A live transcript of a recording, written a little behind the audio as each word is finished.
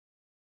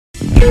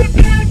Hello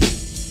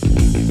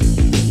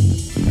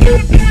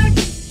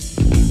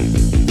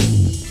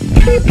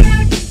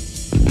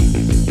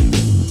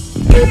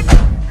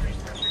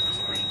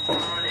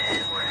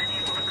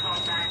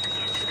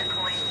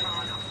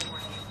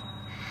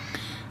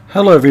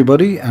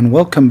everybody, and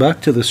welcome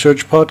back to the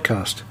Surge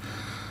Podcast.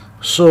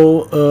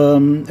 So,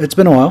 it's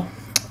been a while.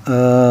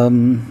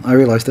 I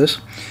realize this.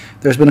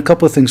 There's been a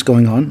couple of things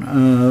going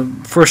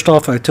on. First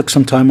off, I took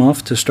some time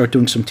off to start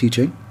doing some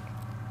teaching.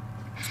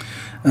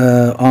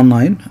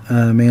 Online,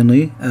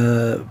 mainly,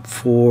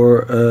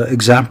 for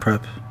exam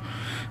prep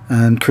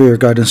and career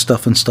guidance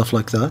stuff and stuff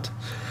like that.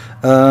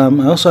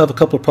 I also have a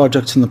couple of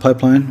projects in the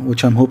pipeline,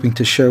 which I'm hoping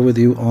to share with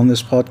you on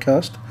this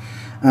podcast.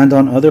 And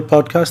on other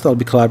podcasts I'll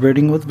be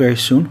collaborating with very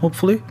soon,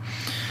 hopefully.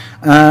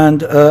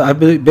 And I've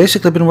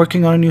basically been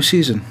working on a new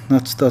season.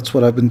 That's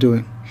what I've been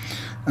doing.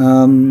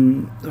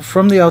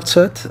 From the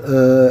outset,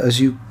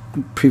 as you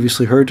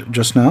previously heard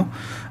just now,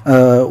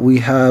 we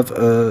have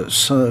a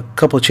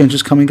couple of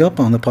changes coming up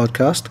on the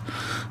podcast.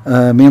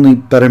 Mainly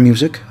better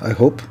music, I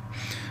hope.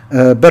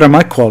 Better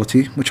mic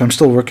quality, which I'm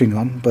still working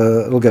on,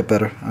 but it'll get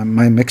better.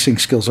 My mixing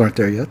skills aren't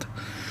there yet.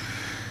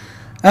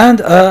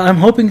 And I'm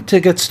hoping to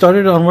get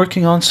started on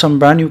working on some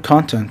brand new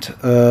content,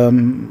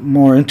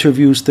 more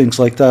interviews, things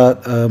like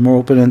that, more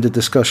open-ended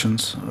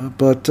discussions,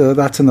 but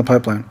that's in the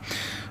pipeline.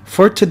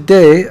 For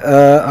today,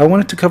 I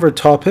wanted to cover a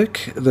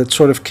topic that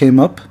sort of came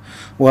up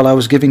while I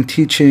was giving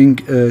teaching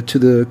to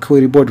the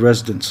Kuwaiti board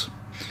residents.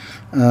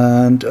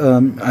 And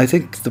I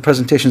think the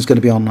presentation is going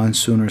to be online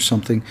soon or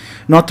something,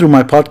 not through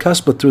my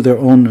podcast, but through their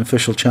own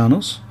official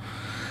channels.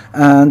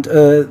 And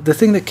the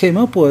thing that came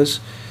up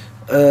was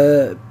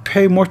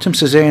PeriMortem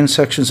Cesarian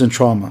sections and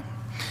trauma.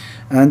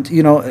 And,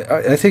 you know,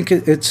 I think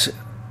it's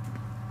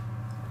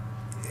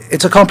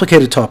a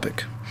complicated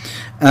topic.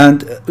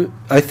 And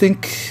I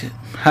think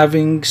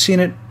having seen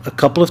it a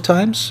couple of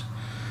times,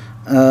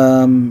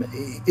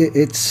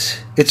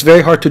 it's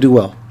very hard to do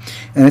well.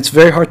 And it's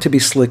very hard to be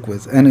slick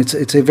with. And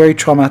it's a very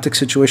traumatic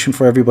situation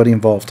for everybody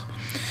involved.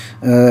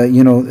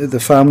 You know, the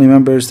family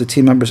members, the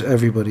team members,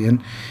 everybody.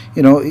 And,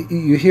 you know,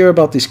 you hear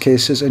about these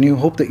cases and you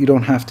hope that you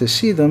don't have to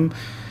see them.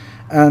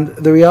 And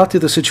the reality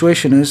of the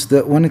situation is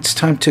that when it's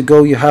time to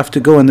go, you have to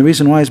go. And the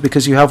reason why is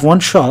because you have one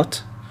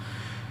shot,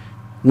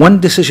 one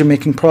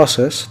decision-making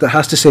process that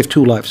has to save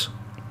 2 lives.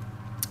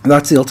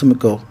 That's the ultimate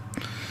goal.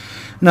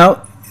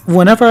 Now,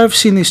 whenever I've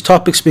seen these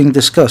topics being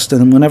discussed,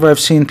 and whenever I've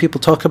seen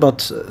people talk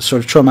about sort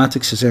of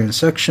traumatic cesarean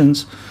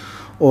sections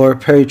or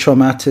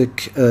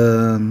peri-traumatic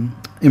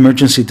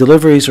emergency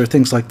deliveries or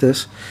things like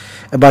this,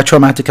 and by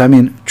traumatic I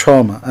mean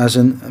trauma, as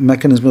in a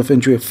mechanism of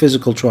injury of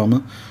physical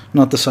trauma,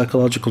 not the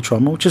psychological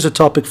trauma, which is a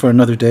topic for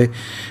another day,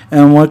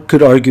 and one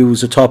could argue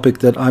is a topic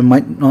that I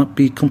might not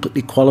be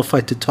completely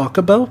qualified to talk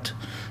about,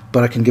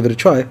 but I can give it a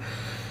try.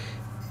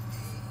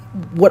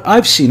 What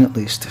I've seen, at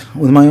least,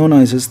 with my own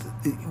eyes, is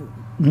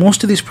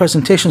most of these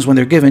presentations, when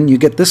they're given, you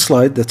get this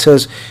slide that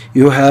says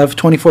you have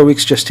 24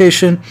 weeks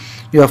gestation,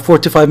 you have 4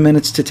 to 5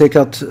 minutes to take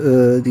out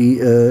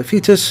the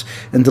fetus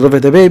and deliver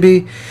the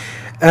baby,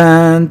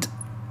 and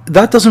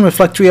that doesn't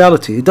reflect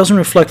reality. It doesn't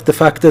reflect the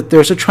fact that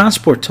there's a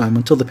transport time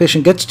until the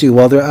patient gets to you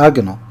while they're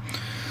agonal,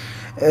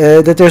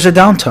 that there's a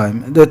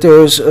downtime, that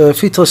there's a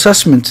fetal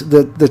assessment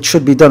that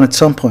should be done at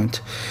some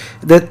point,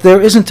 that there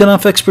isn't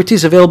enough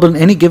expertise available in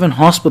any given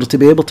hospital to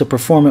be able to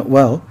perform it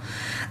well,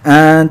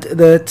 and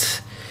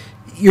that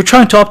you're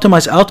trying to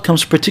optimize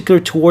outcomes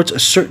particularly towards a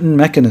certain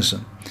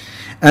mechanism.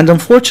 And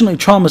unfortunately,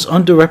 trauma is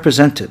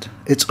underrepresented.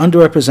 It's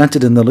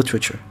underrepresented in the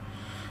literature.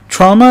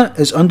 Trauma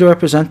is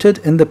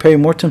underrepresented in the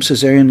PeriMortem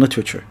Cesarian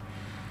literature.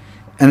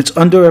 And it's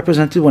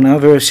underrepresented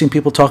whenever I've seen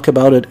people talk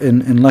about it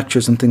in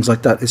lectures and things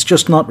like that. It's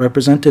just not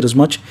represented as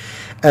much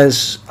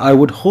as I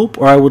would hope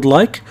or I would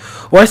like,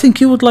 or I think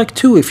you would like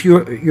too if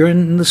you're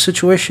in this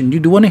situation.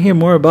 You do want to hear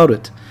more about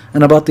it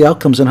and about the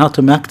outcomes and how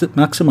to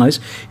maximize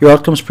your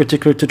outcomes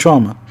particular to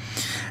trauma.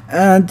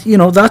 And, you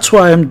know, that's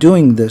why I'm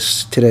doing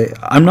this today.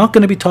 I'm not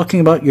going to be talking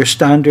about your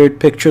standard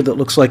picture that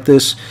looks like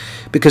this,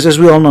 because as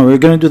we all know, we're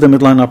going to do the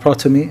midline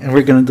laparotomy and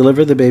we're going to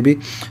deliver the baby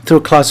through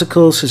a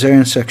classical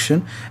cesarean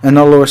section and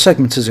a lower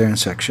segment cesarean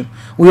section.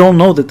 We all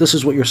know that this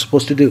is what you're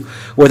supposed to do,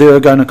 whether you're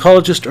a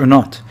gynecologist or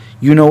not.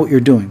 You know what you're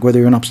doing, whether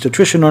you're an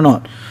obstetrician or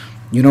not.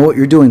 You know what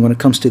you're doing when it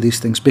comes to these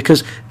things,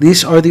 because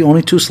these are the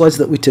only 2 slides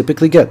that we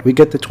typically get. We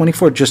get the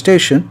 24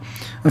 gestation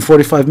and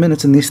 45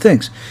 minutes in these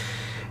things.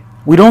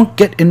 We don't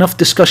get enough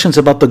discussions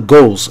about the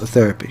goals of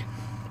therapy.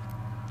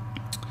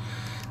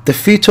 The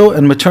fetal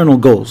and maternal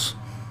goals.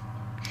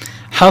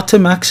 How to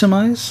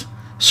maximize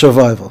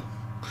survival.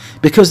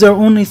 Because there are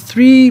only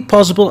 3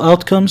 possible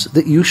outcomes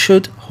that you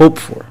should hope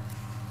for.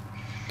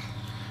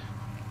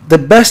 The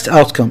best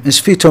outcome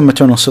is fetal and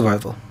maternal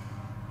survival.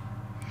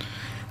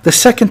 The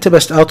second to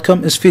best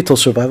outcome is fetal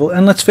survival,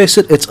 and let's face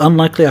it, it's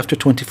unlikely after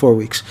 24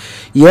 weeks.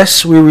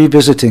 Yes, we're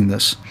revisiting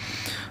this.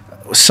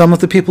 Some of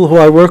the people who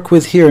I work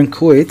with here in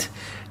Kuwait,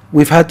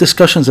 we've had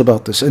discussions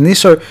about this, and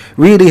these are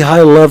really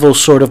high-level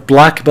sort of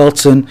black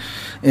belts in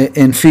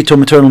fetal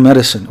maternal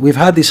medicine. We've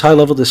had these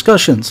high-level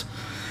discussions,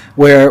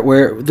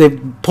 where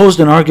they've posed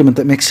an argument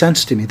that makes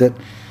sense to me, that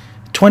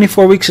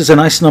 24 weeks is a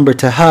nice number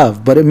to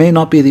have, but it may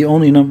not be the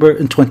only number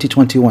in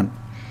 2021.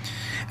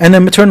 And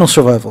then maternal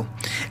survival.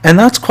 And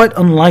that's quite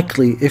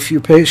unlikely if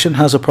your patient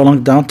has a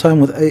prolonged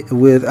downtime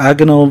with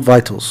agonal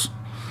vitals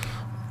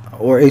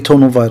or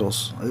atonal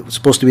vitals. It's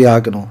supposed to be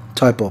agonal.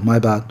 Typo, my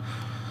bad.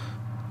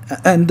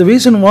 And the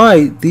reason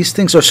why these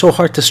things are so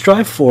hard to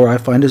strive for, I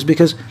find, is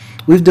because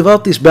we've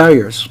developed these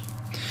barriers.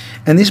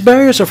 And these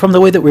barriers are from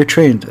the way that we're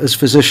trained as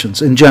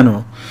physicians in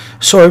general.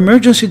 So our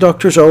emergency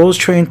doctors are always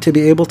trained to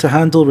be able to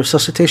handle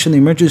resuscitation in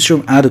the emergency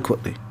room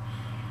adequately.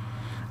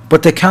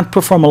 But they can't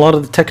perform a lot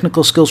of the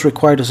technical skills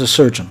required as a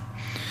surgeon.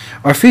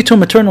 Our fetal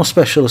maternal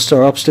specialists,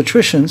 our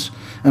obstetricians,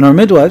 and our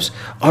midwives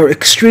are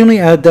extremely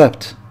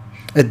adept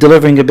at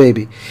delivering a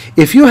baby.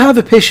 If you have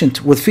a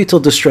patient with fetal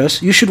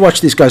distress, you should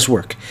watch these guys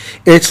work.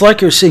 It's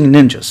like you're seeing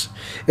ninjas.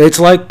 It's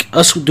like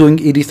us doing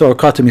ED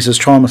thoracotomies as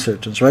trauma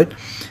surgeons, right?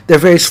 They're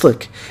very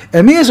slick.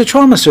 And me as a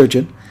trauma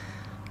surgeon,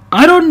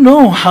 I don't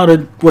know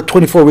what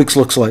 24 weeks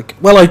looks like.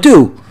 Well, I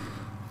do,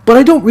 but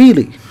I don't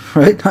really.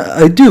 Right?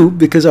 I do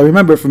because I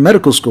remember it from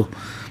medical school,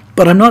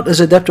 but I'm not as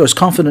adept or as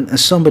confident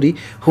as somebody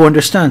who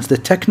understands the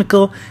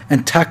technical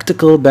and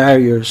tactical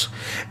barriers.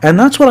 And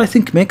that's what I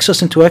think makes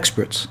us into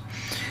experts.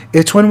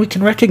 It's when we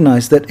can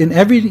recognize that in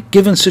every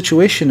given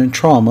situation in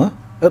trauma,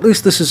 at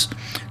least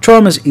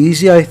trauma is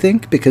easy, I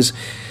think, because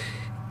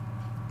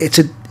it's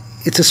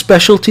a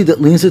specialty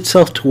that leans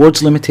itself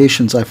towards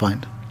limitations, I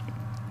find.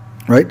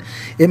 Right?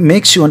 It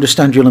makes you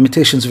understand your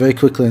limitations very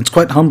quickly, and it's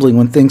quite humbling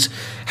when things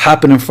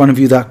happen in front of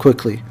you that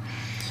quickly.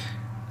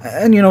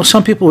 And,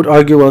 some people would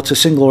argue, well, it's a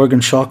single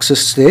organ shock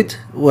state.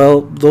 Well,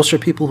 those are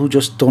people who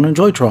just don't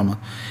enjoy trauma.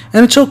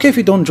 And it's okay if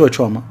you don't enjoy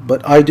trauma,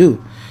 but I do.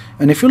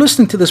 And if you're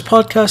listening to this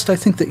podcast, I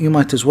think that you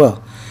might as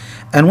well.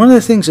 And one of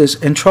the things is,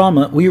 in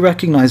trauma, we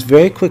recognize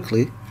very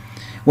quickly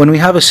when we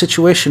have a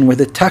situation where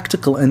the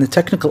tactical and the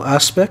technical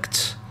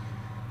aspects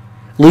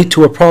lead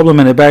to a problem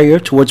and a barrier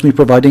towards me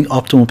providing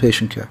optimal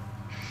patient care.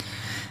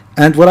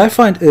 And what I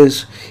find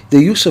is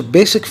the use of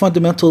basic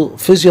fundamental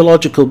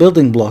physiological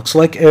building blocks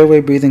like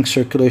airway, breathing,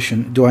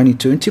 circulation. Do I need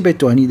to intubate?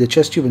 Do I need a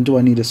chest tube? And do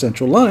I need a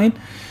central line?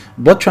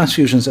 Blood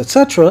transfusions,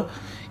 etc.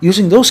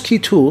 Using those key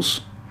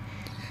tools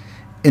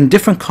in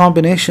different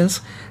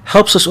combinations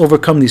helps us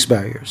overcome these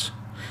barriers.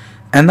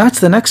 And that's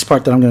the next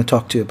part that I'm going to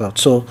talk to you about.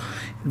 So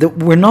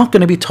we're not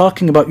going to be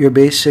talking about your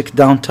basic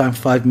downtime,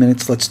 5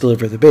 minutes, let's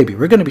deliver the baby.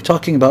 We're going to be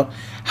talking about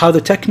how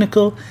the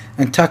technical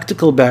and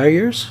tactical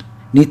barriers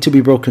need to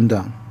be broken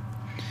down.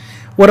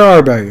 What are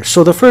our barriers?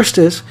 So the first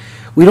is,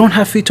 we don't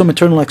have fetal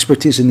maternal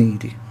expertise in the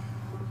ED.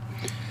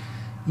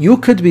 You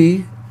could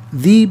be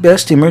the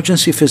best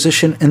emergency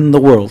physician in the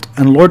world,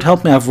 and Lord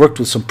help me, I've worked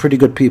with some pretty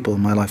good people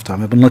in my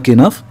lifetime. I've been lucky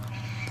enough.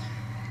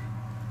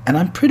 And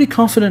I'm pretty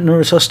confident in a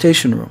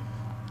resuscitation room.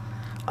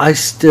 I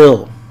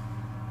still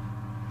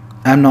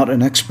am not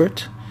an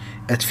expert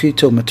at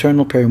fetal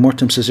maternal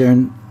PeriMortem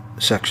Cesarian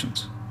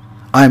sections.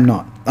 I am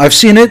not. I've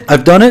seen it,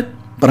 I've done it,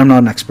 but I'm not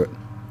an expert.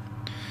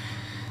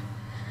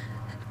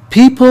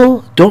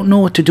 People don't know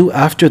what to do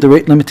after the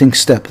rate-limiting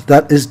step.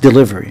 That is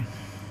delivery.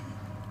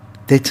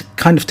 They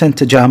kind of tend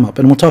to jam up,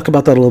 and we'll talk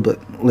about that a little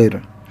bit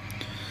later.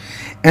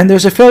 And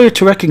there's a failure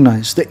to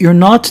recognize that you're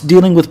not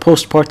dealing with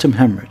postpartum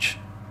hemorrhage.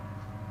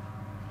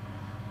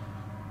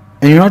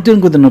 And you're not dealing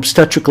with an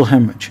obstetrical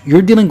hemorrhage.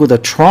 You're dealing with a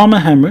trauma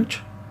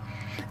hemorrhage,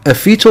 a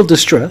fetal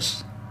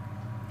distress,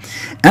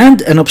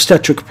 and an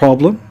obstetric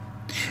problem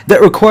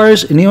that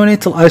requires a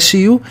neonatal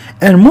ICU,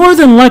 and more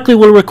than likely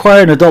will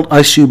require an adult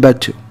ICU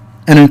bed too.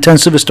 An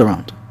intensivist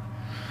around.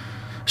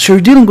 So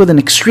you're dealing with an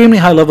extremely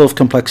high level of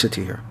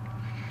complexity here.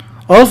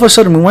 All of a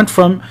sudden we went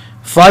from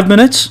 5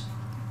 minutes,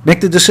 make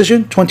the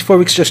decision, 24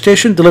 weeks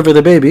gestation, deliver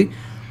the baby,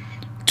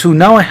 to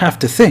now I have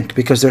to think,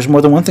 because there's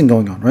more than one thing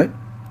going on, right?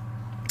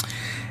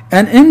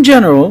 And in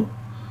general,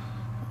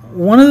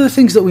 one of the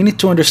things that we need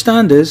to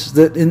understand is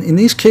that in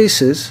these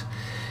cases,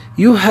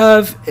 you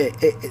have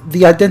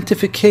the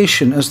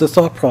identification as the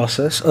thought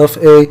process of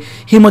a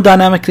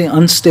hemodynamically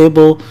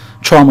unstable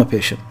trauma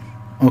patient.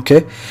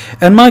 Okay,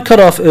 and my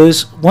cutoff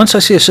is, once I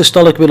see a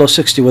systolic below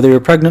 60, whether you're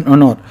pregnant or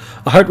not,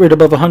 a heart rate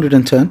above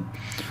 110,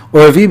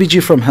 or a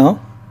VBG from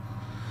hell,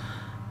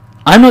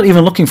 I'm not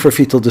even looking for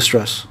fetal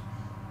distress.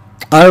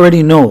 I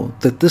already know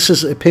that this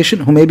is a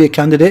patient who may be a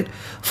candidate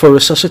for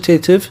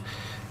resuscitative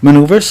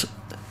maneuvers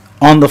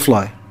on the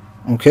fly.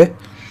 Okay,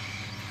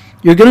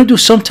 you're going to do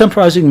some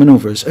temporizing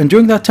maneuvers, and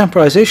during that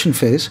temporization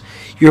phase,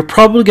 you're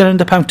probably going to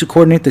end up having to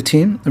coordinate the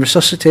team,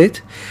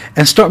 resuscitate,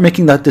 and start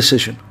making that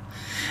decision.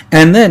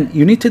 And then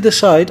you need to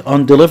decide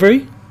on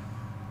delivery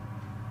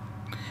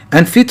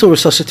and fetal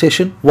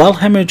resuscitation while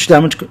hemorrhage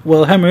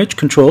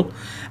control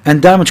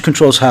and damage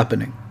control is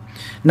happening.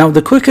 Now,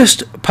 the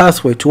quickest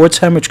pathway towards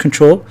hemorrhage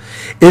control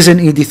is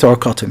an ED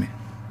thoracotomy.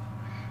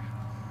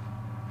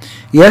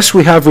 Yes,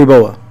 we have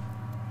REBOA.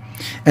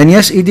 And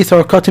yes, ED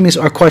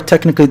thoracotomies are quite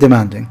technically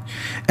demanding.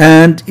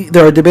 And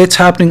there are debates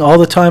happening all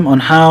the time on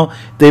how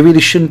they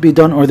really shouldn't be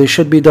done or they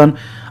should be done.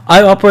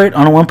 I operate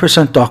on a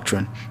 1%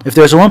 doctrine. If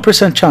there's a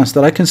 1% chance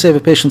that I can save a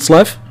patient's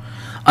life,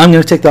 I'm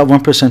going to take that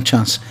 1%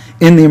 chance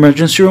in the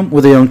emergency room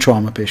with a young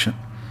trauma patient,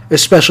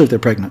 especially if they're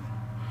pregnant.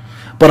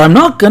 But I'm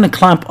not going to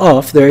clamp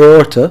off their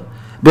aorta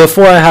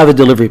before I have a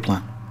delivery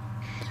plan.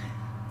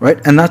 Right?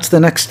 And that's the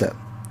next step.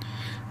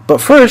 But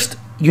first,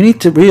 you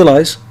need to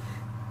realize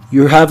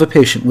you have a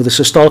patient with a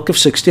systolic of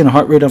 60 and a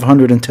heart rate of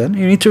 110.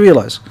 You need to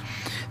realize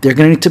they're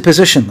going to need to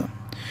position them.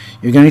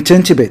 You're going to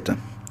need to intubate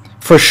them.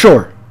 For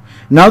sure.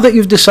 Now that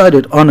you've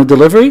decided on a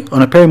delivery,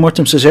 on a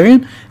PeriMortem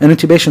Cesarian, an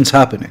intubation's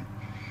happening,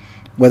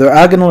 whether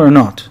agonal or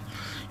not.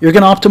 You're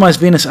going to optimize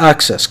venous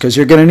access because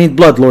you're going to need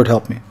blood, Lord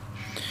help me.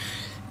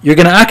 You're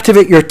going to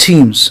activate your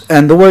teams,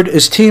 and the word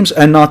is teams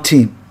and not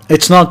team.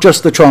 It's not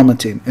just the trauma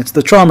team. It's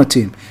the trauma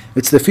team.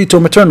 It's the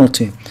fetal-maternal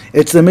team.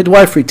 It's the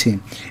midwifery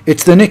team.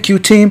 It's the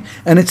NICU team,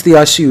 and it's the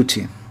ICU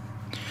team.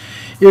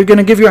 You're going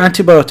to give your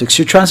antibiotics,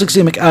 your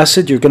tranexamic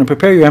acid, you're going to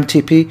prepare your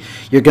MTP,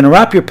 you're going to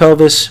wrap your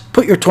pelvis,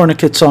 put your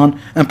tourniquets on,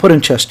 and put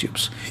in chest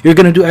tubes. You're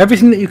going to do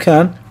everything that you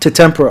can to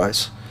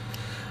temporize.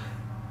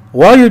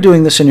 While you're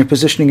doing this and you're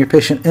positioning your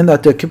patient in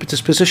that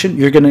decubitus position,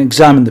 you're going to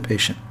examine the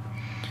patient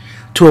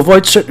to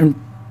avoid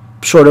certain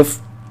sort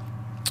of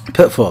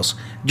pitfalls.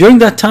 During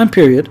that time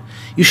period,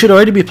 you should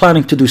already be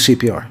planning to do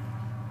CPR.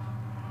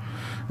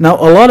 Now,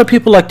 a lot of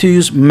people like to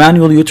use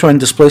manual uterine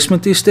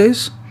displacement these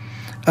days,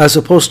 as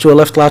opposed to a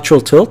left lateral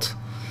tilt.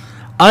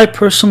 I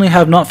personally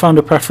have not found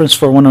a preference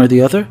for one or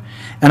the other,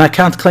 and I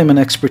can't claim an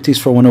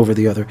expertise for one over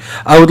the other.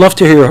 I would love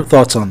to hear your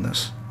thoughts on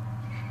this.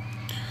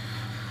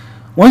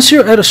 Once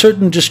you're at a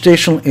certain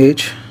gestational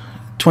age,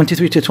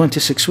 23 to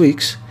 26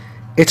 weeks,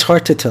 it's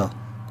hard to tell.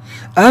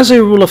 As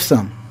a rule of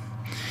thumb,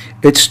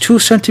 it's 2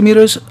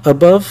 centimeters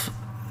above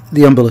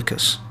the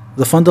umbilicus.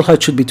 The fundal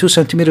height should be 2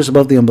 centimeters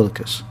above the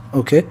umbilicus.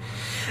 Okay?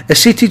 A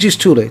CTG is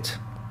too late.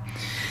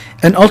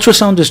 An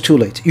ultrasound is too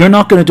late. You're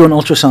not going to do an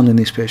ultrasound in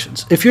these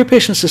patients. If your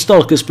patient's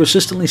systolic is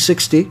persistently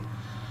 60,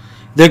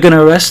 they're going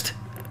to arrest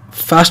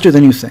faster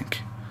than you think.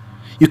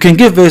 You can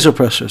give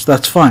vasopressors,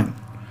 that's fine.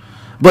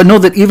 But know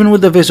that even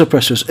with the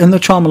vasopressors, in the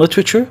trauma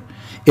literature,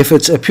 if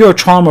it's a pure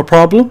trauma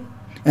problem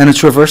and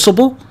it's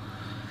reversible,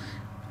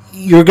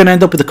 you're going to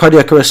end up with a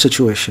cardiac arrest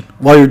situation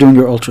while you're doing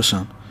your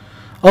ultrasound.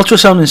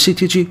 Ultrasound and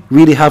CTG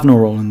really have no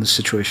role in this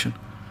situation.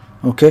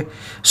 Okay?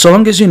 So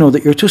long as you know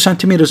that you're 2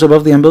 centimeters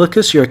above the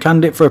umbilicus, you're a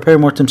candidate for a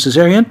PeriMortem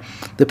Cesarian,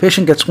 the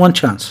patient gets one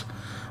chance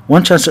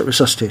at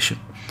resuscitation.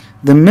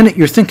 The minute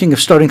you're thinking of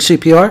starting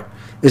CPR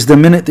is the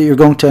minute that you're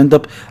going to end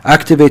up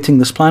activating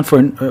this plan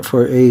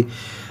for a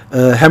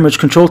hemorrhage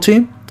control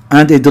team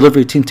and a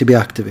delivery team to be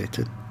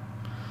activated.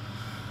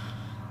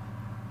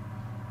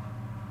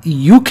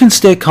 You can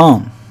stay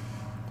calm,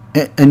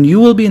 and you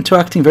will be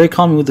interacting very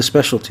calmly with the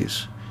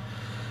specialties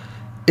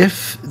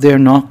if they're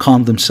not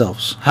calm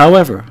themselves.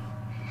 However,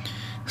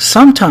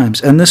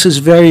 sometimes, and this is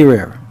very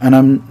rare, and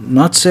I'm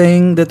not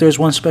saying that there's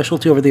one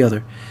specialty over the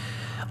other,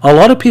 a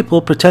lot of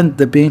people pretend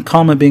that being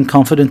calm and being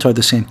confident are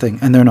the same thing,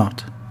 and they're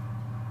not.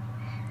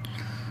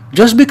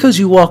 Just because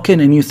you walk in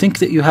and you think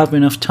that you have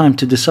enough time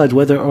to decide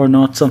whether or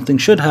not something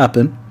should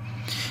happen,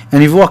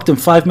 and you've walked in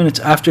 5 minutes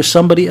after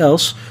somebody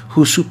else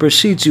who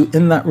supersedes you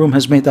in that room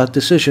has made that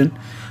decision,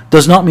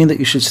 does not mean that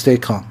you should stay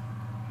calm.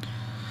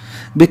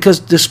 Because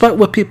despite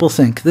what people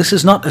think, this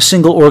is not a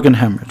single organ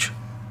hemorrhage.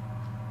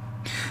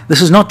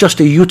 This is not just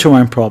a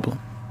uterine problem.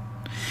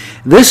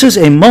 This is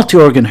a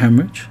multi-organ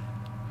hemorrhage,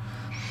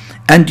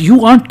 and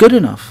you aren't good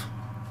enough.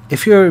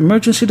 If you're an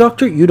emergency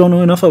doctor, you don't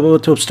know enough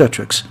about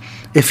obstetrics.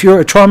 If you're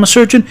a trauma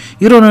surgeon,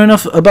 you don't know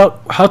enough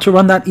about how to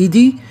run that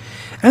ED.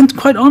 And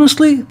quite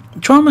honestly,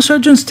 trauma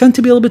surgeons tend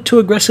to be a little bit too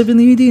aggressive in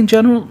the ED in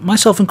general,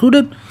 myself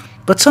included,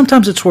 but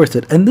sometimes it's worth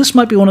it. And this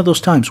might be one of those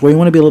times where you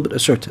want to be a little bit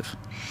assertive.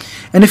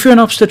 And if you're an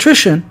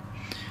obstetrician,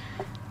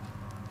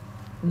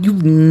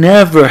 you've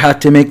never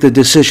had to make the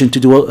decision to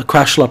do a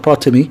crash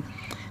laparotomy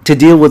to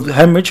deal with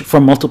hemorrhage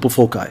from multiple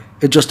foci.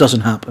 It just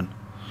doesn't happen.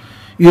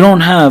 You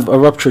don't have a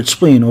ruptured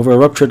spleen over a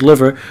ruptured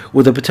liver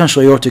with a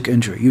potential aortic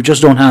injury. You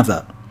just don't have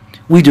that.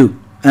 We do.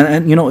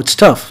 And you know, it's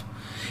tough.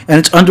 And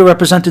it's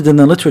underrepresented in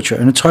the literature,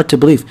 and it's hard to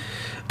believe.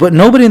 But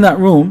nobody in that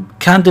room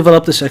can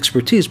develop this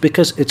expertise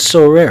because it's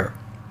so rare.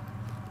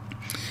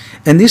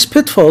 And these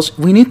pitfalls,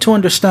 we need to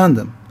understand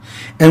them.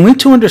 And we need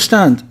to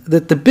understand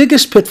that the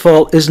biggest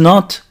pitfall is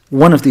not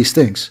one of these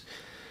things.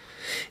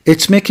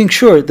 It's making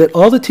sure that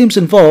all the teams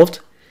involved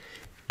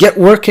get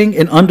working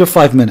in under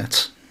 5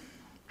 minutes.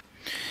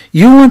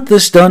 You want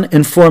this done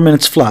in 4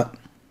 minutes flat.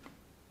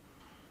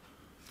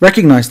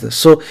 Recognize this.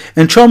 So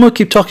in trauma, we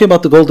keep talking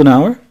about the golden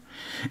hour.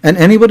 And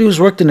anybody who's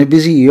worked in a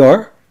busy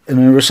ER, in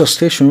a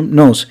resuscitation room,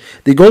 knows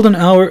the golden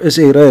hour is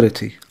a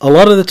rarity. A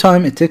lot of the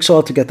time, it takes a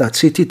while to get that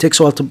CT, it takes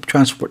a while to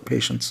transport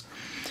patients.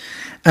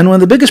 And one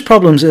of the biggest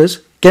problems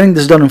is getting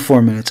this done in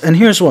 4 minutes. And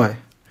here's why.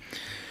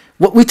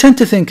 What we tend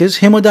to think is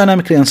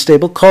hemodynamically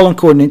unstable, call and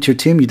coordinate your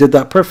team. You did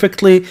that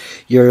perfectly,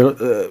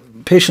 your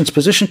patient's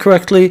positioned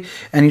correctly,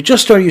 and you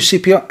just started your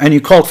CPR and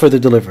you called for the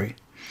delivery.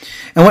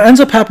 And what ends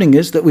up happening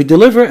is that we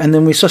deliver and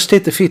then we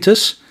resuscitate the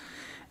fetus,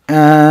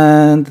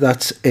 and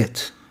that's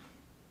it.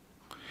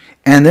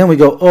 And then we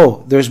go,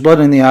 oh, there's blood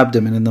in the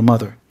abdomen in the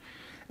mother.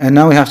 And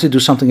now we have to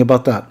do something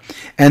about that.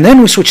 And then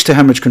we switch to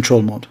hemorrhage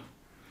control mode.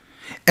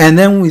 And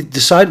then we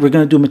decide we're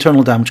going to do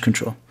maternal damage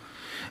control.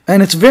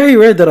 And it's very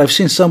rare that I've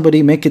seen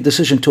somebody make a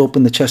decision to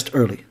open the chest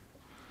early.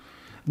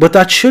 But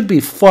that should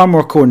be far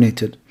more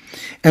coordinated.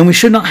 And we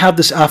should not have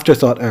this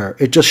afterthought error.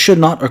 It just should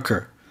not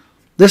occur.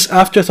 This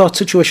afterthought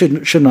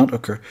situation should not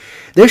occur.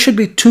 There should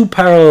be two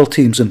parallel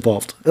teams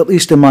involved, at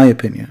least in my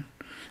opinion.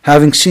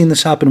 Having seen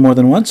this happen more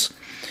than once,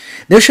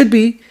 there should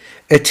be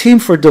a team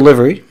for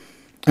delivery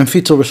and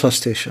fetal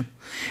resuscitation,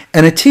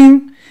 and a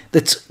team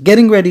that's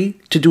getting ready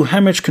to do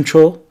hemorrhage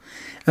control,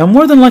 and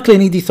more than likely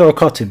an ED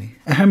thoracotomy,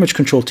 a hemorrhage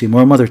control team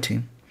or a mother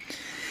team.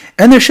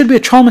 And there should be a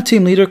trauma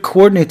team leader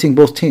coordinating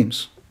both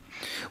teams,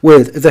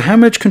 with the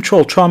hemorrhage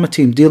control trauma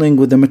team dealing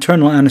with the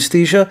maternal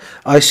anesthesia,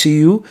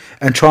 ICU,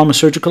 and trauma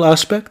surgical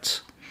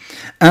aspects,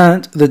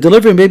 and the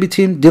delivery and baby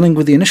team dealing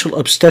with the initial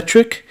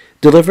obstetric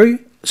delivery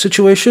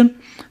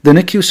situation, the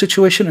NICU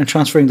situation, and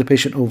transferring the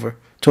patient over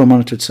to a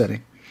monitored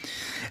setting.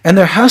 And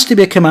there has to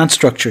be a command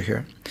structure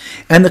here.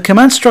 And the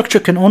command structure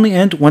can only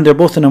end when they're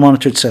both in a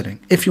monitored setting,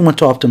 if you want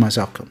to optimize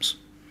outcomes.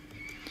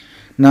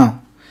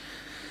 Now,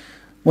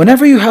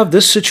 whenever you have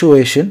this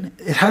situation,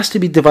 it has to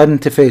be divided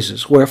into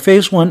phases, where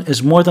phase 1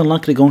 is more than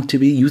likely going to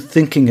be you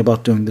thinking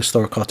about doing this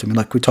thoracotomy,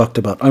 like we talked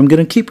about. I'm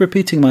going to keep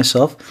repeating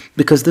myself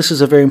because this is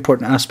a very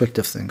important aspect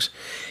of things.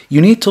 You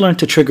need to learn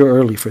to trigger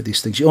early for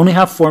these things. You only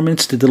have 4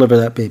 minutes to deliver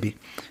that baby.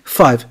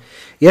 5.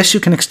 Yes,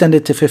 you can extend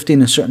it to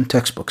 15 in certain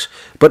textbooks,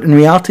 but in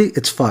reality,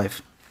 it's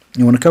 5.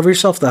 You want to cover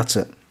yourself? That's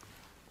it.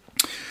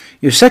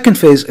 Your second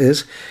phase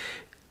is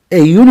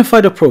a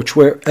unified approach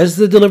where, as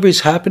the delivery is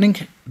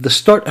happening, the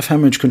start of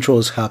hemorrhage control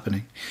is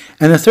happening.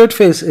 And the third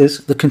phase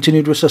is the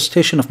continued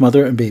resuscitation of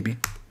mother and baby.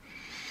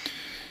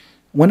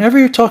 Whenever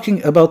you're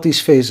talking about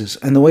these phases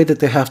and the way that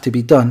they have to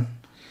be done,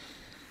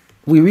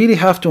 we really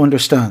have to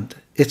understand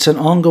it's an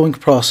ongoing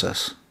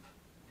process.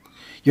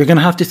 You're going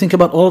to have to think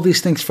about all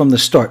these things from the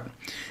start.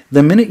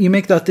 The minute you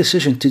make that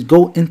decision to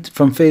go in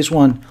from phase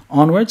 1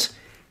 onwards,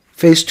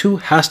 phase 2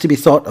 has to be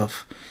thought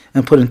of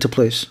and put into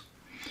place.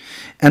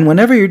 And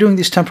whenever you're doing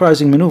these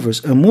temporizing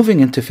maneuvers and moving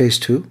into phase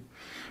 2,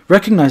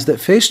 recognize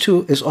that phase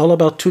 2 is all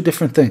about 2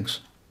 different things.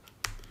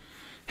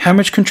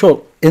 Hemorrhage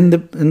control in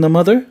the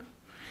mother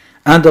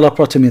and the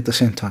laparotomy at the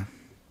same time.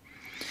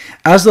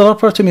 As the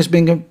laparotomy is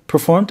being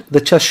performed,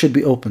 the chest should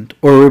be opened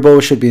or a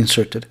reboa should be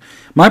inserted.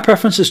 My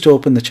preference is to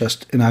open the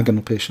chest in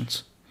agonal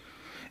patients.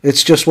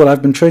 It's just what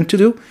I've been trained to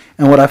do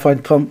and what I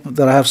find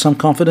that I have some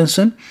confidence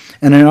in.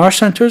 And in our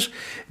centers,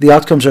 the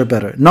outcomes are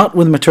better. Not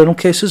with maternal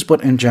cases,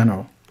 but in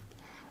general.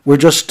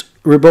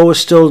 Reboa is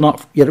still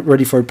not yet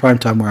ready for prime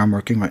time where I'm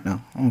working right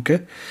now.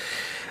 Okay?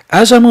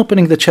 As I'm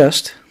opening the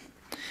chest,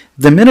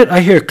 the minute I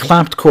hear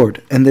clamped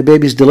cord and the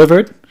baby's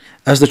delivered,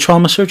 as the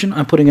trauma surgeon,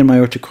 I'm putting in my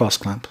aortic cross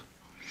clamp.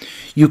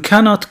 You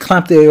cannot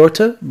clamp the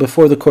aorta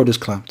before the cord is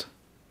clamped.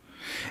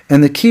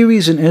 And the key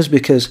reason is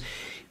because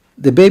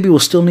the baby will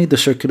still need the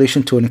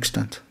circulation to an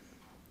extent.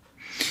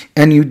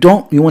 And you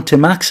want to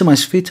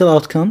maximize fetal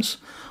outcomes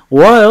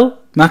while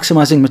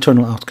maximizing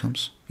maternal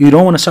outcomes. You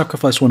don't want to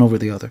sacrifice one over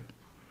the other.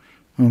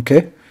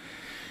 Okay?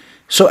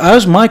 So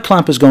as my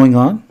clamp is going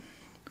on,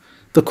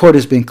 the cord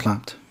is being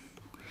clamped.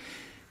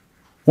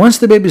 Once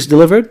the baby is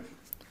delivered,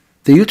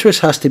 the uterus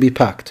has to be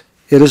packed.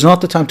 It is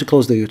not the time to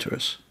close the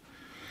uterus.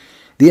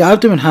 The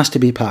abdomen has to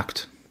be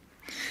packed.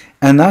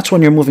 And that's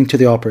when you're moving to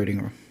the operating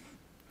room.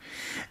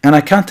 And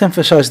I can't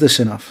emphasize this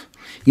enough.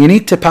 You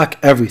need to pack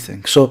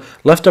everything. So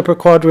left upper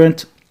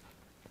quadrant,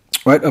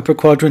 right upper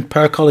quadrant,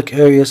 paracolic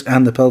areas,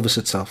 and the pelvis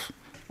itself.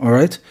 All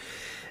right?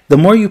 The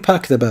more you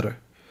pack, the better.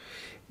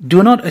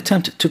 Do not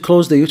attempt to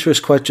close the uterus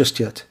quite just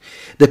yet.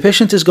 The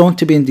patient is going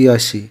to be in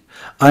DIC.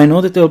 I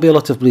know that there will be a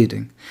lot of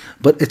bleeding,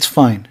 but it's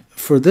fine.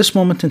 For this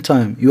moment in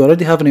time, you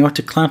already have an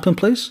aortic clamp in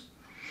place.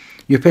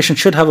 Your patient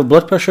should have a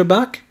blood pressure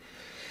back.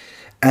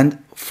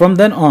 And from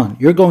then on,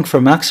 you're going for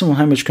maximal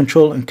hemorrhage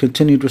control and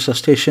continued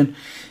resuscitation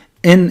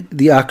in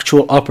the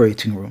actual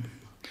operating room.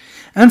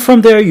 And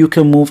from there, you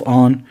can move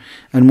on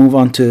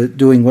to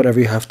doing whatever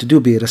you have to do,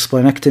 be it a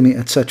splenectomy,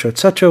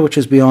 etc., which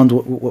is beyond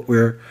what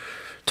we're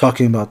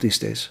talking about these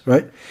days,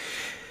 right?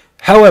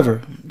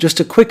 However, just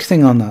a quick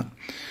thing on that.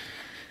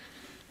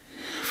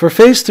 For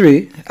phase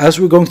 3, as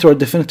we're going through our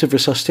definitive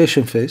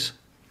resuscitation phase,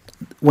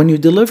 when you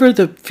deliver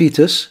the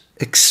fetus,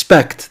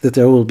 expect that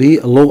there will be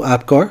a low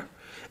APGAR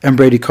and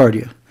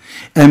bradycardia.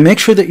 And make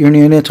sure that your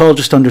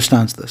neonatologist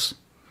understands this.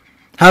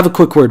 Have a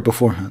quick word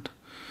beforehand.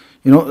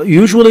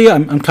 Usually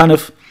I'm kind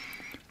of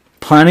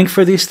planning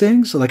for these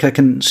things. Like I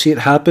can see it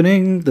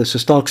happening. The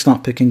systolic's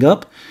not picking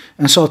up.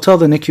 And so I'll tell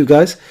the NICU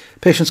guys,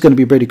 patient's going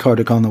to be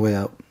bradycardic on the way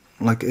out.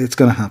 Like it's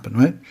going to happen,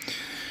 right?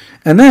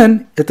 And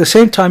then at the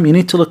same time, you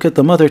need to look at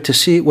the mother to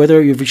see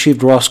whether you've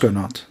achieved ROSC or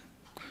not.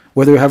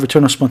 Whether you have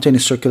return of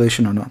spontaneous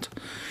circulation or not.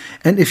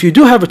 And if you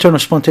do have return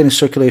of spontaneous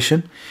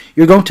circulation,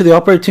 you're going to the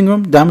operating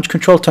room, damage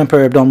control,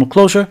 temporary abdominal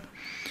closure,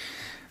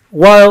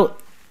 while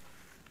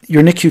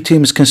your NICU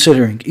team is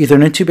considering either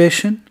an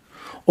intubation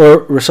or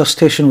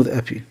resuscitation with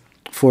epi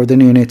for the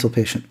neonatal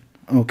patient.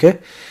 Okay?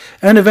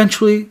 And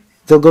eventually,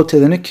 they'll go to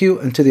the NICU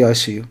and to the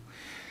ICU.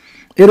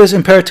 it is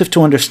imperative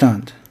to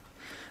understand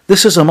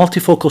this is a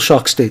multifocal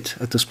shock state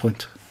at this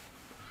point.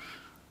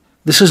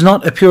 This is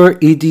not a pure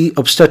ED,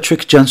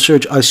 obstetric, gen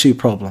surg, ICU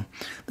problem.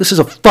 This is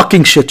a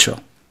fucking shit show.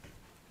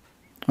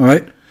 All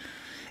right?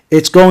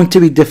 It's going to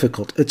be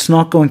difficult. It's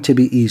not going to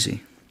be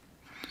easy.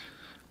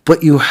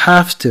 But you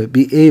have to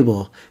be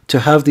able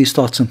to have these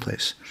thoughts in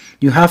place.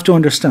 You have to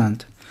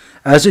understand,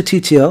 as a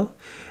TTL,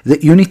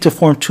 that you need to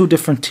form two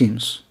different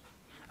teams.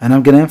 And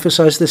I'm going to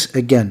emphasize this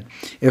again.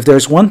 If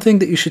there's one thing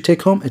that you should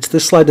take home, it's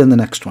this slide and the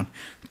next one.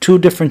 Two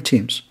different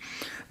teams.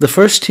 The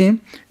first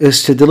team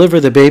is to deliver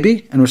the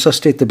baby and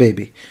resuscitate the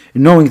baby,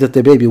 knowing that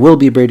the baby will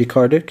be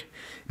bradycardic,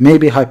 may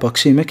be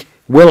hypoxemic,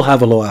 will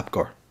have a low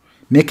APGAR.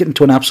 Make it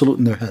into an absolute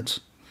in their heads.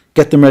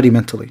 Get them ready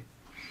mentally.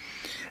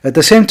 At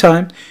the same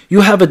time,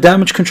 you have a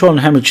damage control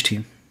and hemorrhage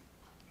team.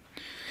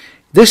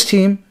 This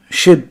team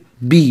should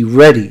be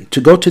ready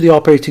to go to the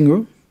operating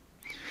room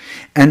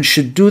and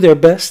should do their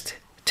best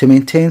to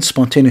maintain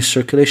spontaneous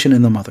circulation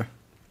in the mother.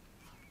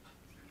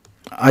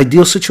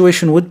 Ideal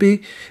situation would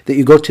be that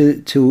you go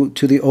to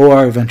the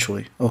OR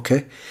eventually,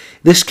 okay?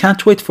 This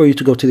can't wait for you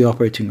to go to the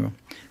operating room.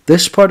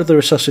 This part of the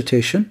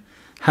resuscitation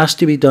has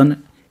to be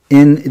done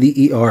in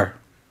the ER.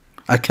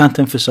 I can't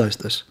emphasize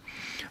this.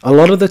 A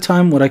lot of the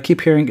time, what I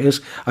keep hearing is,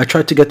 I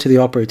tried to get to the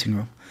operating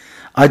room.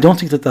 I don't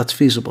think that that's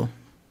feasible.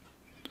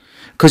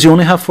 Because you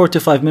only have 4 to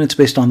 5 minutes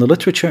based on the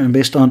literature and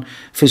based on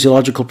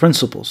physiological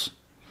principles.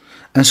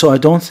 And so I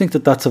don't think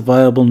that that's a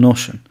viable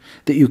notion,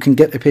 that you can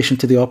get a patient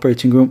to the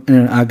operating room in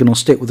an agonal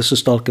state with a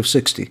systolic of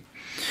 60.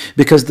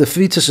 Because the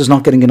fetus is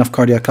not getting enough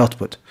cardiac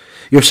output.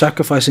 You're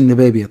sacrificing the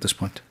baby at this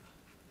point.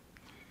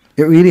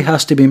 It really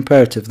has to be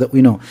imperative that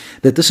we know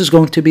that this is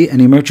going to be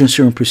an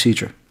emergency room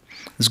procedure.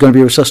 It's going to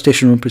be a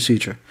resuscitation room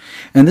procedure.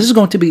 And this is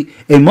going to be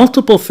a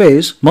multiple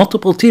phase,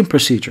 multiple team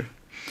procedure.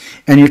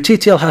 And your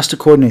TTL has to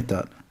coordinate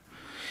that.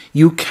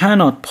 You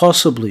cannot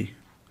possibly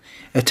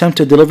attempt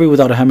a delivery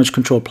without a hemorrhage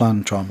control plan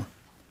in trauma.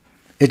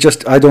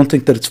 I don't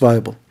think that it's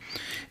viable.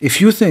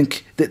 If you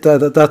think that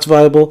that's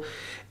viable,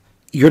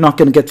 you're not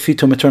going to get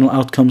fetal-maternal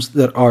outcomes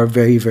that are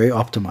very, very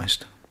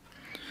optimized.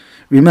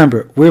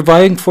 Remember, we're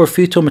vying for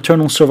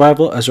fetal-maternal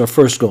survival as our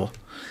first goal.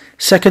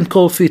 Second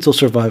goal, fetal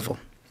survival.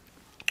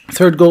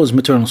 Third goal is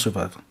maternal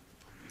survival.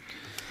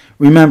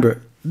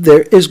 Remember,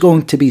 there is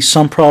going to be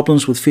some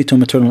problems with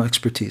fetal-maternal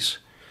expertise.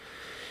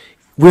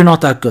 We're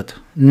not that good.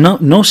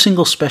 No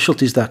single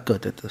specialty is that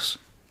good at this.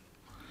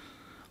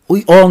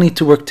 We all need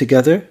to work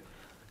together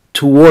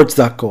towards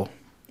that goal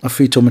of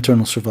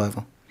fetal-maternal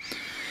survival.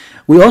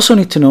 We also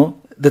need to know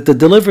that the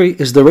delivery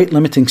is the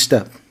rate-limiting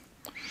step,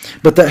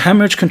 but that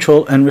hemorrhage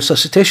control and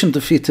resuscitation of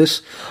the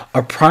fetus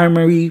are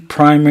primary,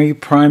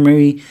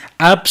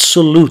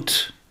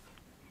 absolute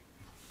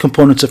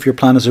components of your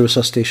plan as a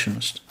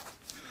resuscitationist.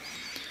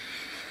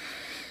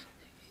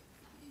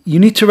 You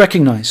need to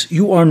recognize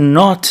you are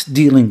not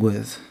dealing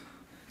with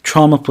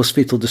trauma plus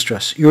fetal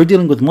distress. You're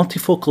dealing with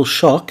multifocal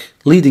shock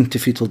leading to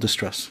fetal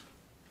distress.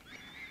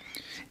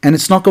 And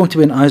it's not going to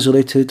be an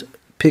isolated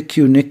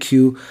PICU,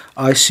 NICU,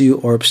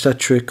 ICU, or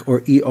obstetric,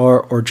 or ER,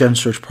 or gen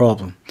surg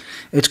problem.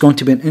 It's going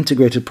to be an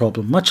integrated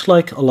problem, much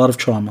like a lot of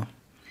trauma.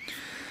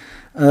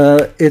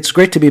 It's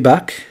great to be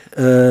back.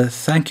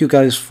 Thank you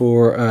guys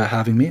for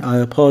having me. I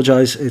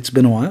apologize, it's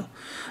been a while.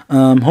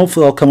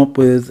 Hopefully I'll come up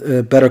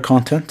with better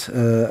content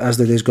as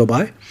the days go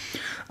by.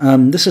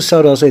 This is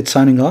Saud Al-Zaid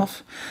signing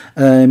off.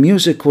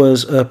 Music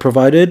was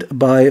provided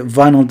by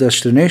Vinyl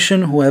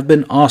Destination, who have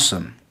been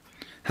awesome.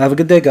 Have a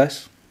good day,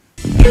 guys.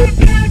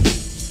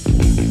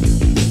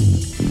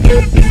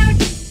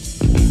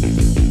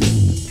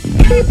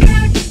 Thank you.